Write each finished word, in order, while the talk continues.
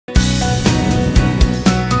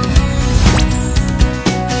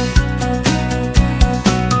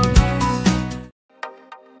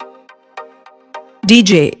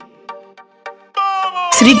DJ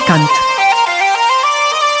Srikanth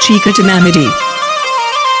Chikati Mamidi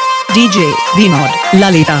DJ Vinod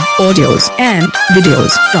Lalita audios and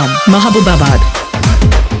videos from Mahabubabad.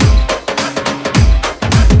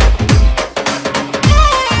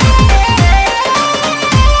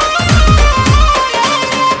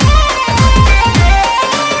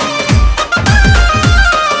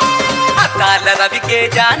 Addhala Ravike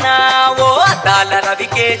Jaana, oh Addhala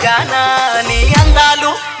Ravike Jaana, nee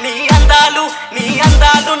andalu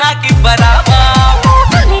nakibbarawa.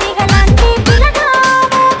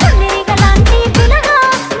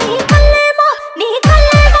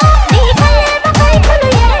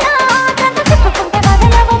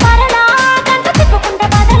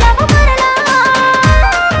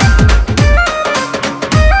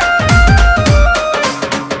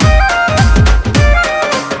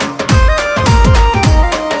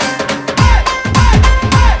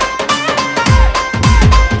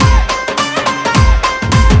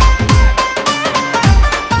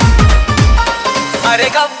 అరే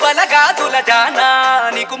గవ్వల గాదుల జానా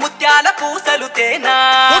నీకు ముత్యాల పూసలు తేనా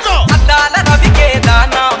అద్దాల రవికే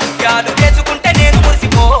దానా ముత్యాలు వేసుకుంటే నేను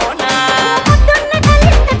మురిసిపోనా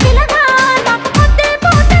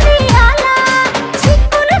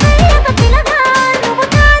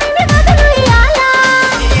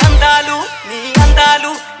నీ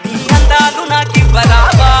అందాలు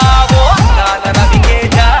నాకివ్వరావా ఓ అద్దాల రవికే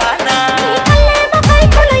జానా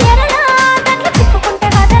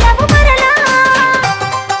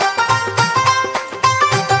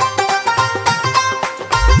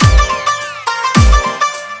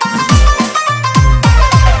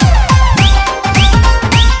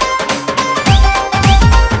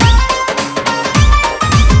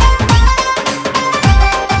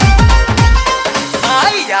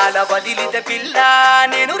వదిలిత పిల్ల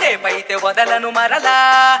నేను రేపైతే వదలను మరలా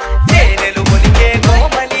తేనెలు ఒలికే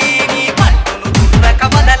కోమలి నీ పట్టును దుర్రక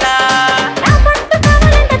వదలా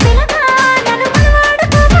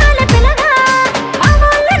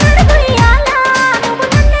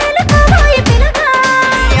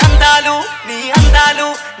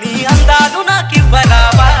నీ అందాలు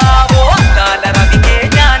నాకివ్వరావా ఓ అద్దాల రవికే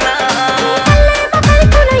జానా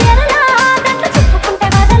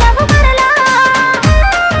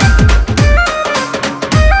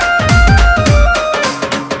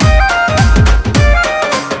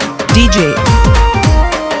DJ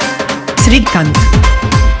Srikanth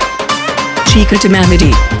Chikati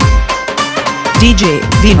Mamidi DJ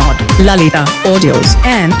Vinod Lalita audios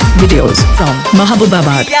and videos from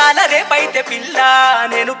Mahabubabad. యాల రేపైతే పిల్ల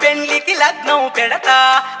నేను పెళ్లికి లగ్నం పెడతా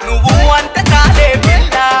నువ్వు అంత చాలే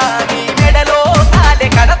పిల్ల నీ మెడలో తాలే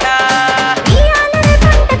కడతా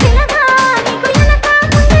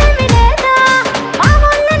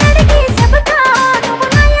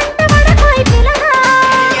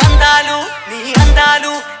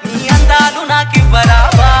నీ అందాలు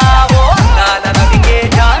నాకివ్వరావా ఓ అద్దాల రవికే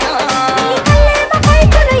జానా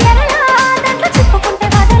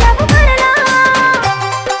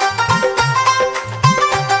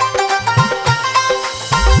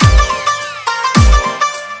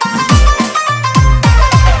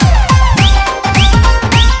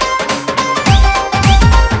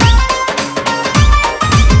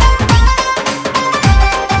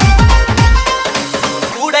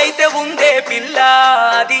కూడైతే ఉందే పిల్ల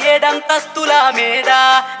అది ఏడంతస్తుల మేడ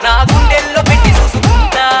నా గుండెల్లో పెట్టి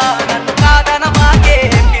చూసుకుంటా నన్ను కాదన మాకే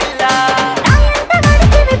పిల్ల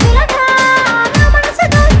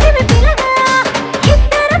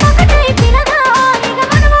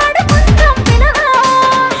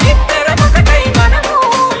ఇద్దరమొకటై మనము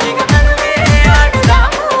ఇక మనమే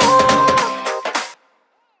ఆడుదాము.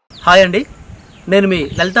 హాయ్ అండి, నేను మీ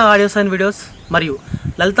లలిత ఆడియోస్ అండ్ వీడియోస్ మరియు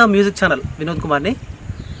లలిత మ్యూజిక్ ఛానల్ వినోద్ కుమార్ని.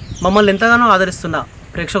 మమ్మల్ని ఎంతగానో ఆదరిస్తున్న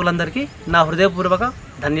ప్రేక్షకులందరికీ నా హృదయపూర్వక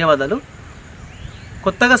ధన్యవాదాలు.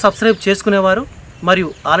 కొత్తగా సబ్స్క్రైబ్ చేసుకునేవారు మరియు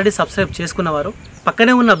ఆల్రెడీ సబ్స్క్రైబ్ చేసుకున్నవారు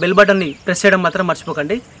పక్కనే ఉన్న బెల్ బటన్ని ప్రెస్ చేయడం మాత్రం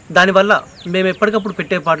మర్చిపోకండి. దానివల్ల మేము ఎప్పటికప్పుడు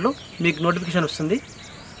పెట్టే పాటలు మీకు నోటిఫికేషన్ వస్తుంది.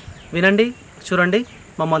 వినండి, చూడండి,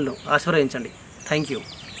 మమ్మల్ని ఆశీర్వదించండి. Thank you.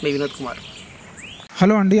 Me Vinod Kumar.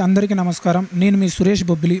 Hello అండి, అందరికీ నమస్కారం. నేను మీ సురేష్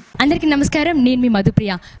బొబ్బిలి. అందరికీ నమస్కారం, నేను మీ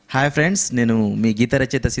మధుప్రియ. హాయ్ ఫ్రెండ్స్, నేను మీ గీత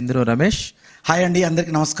రచయిత సింధూరు రమేష్. హాయ్ అండి,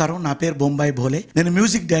 అందరికీ నమస్కారం. నా పేరు బొంబాయి భోలే. నేను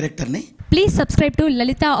మ్యూజిక్ డైరెక్టర్ని. Please subscribe to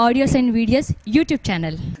Lalitha audios and videos YouTube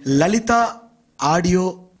channel. Lalitha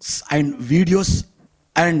audios and videos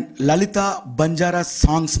and Lalitha Banjara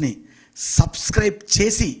సాంగ్స్ని subscribe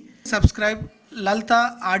చేసి Lalita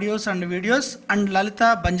audios and videos and Lalita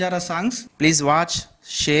Banjara songs. Please watch,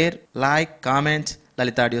 share, like, comment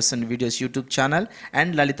Lalita Audios and Videos YouTube channel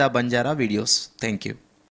and Lalita Banjara videos. Thank you.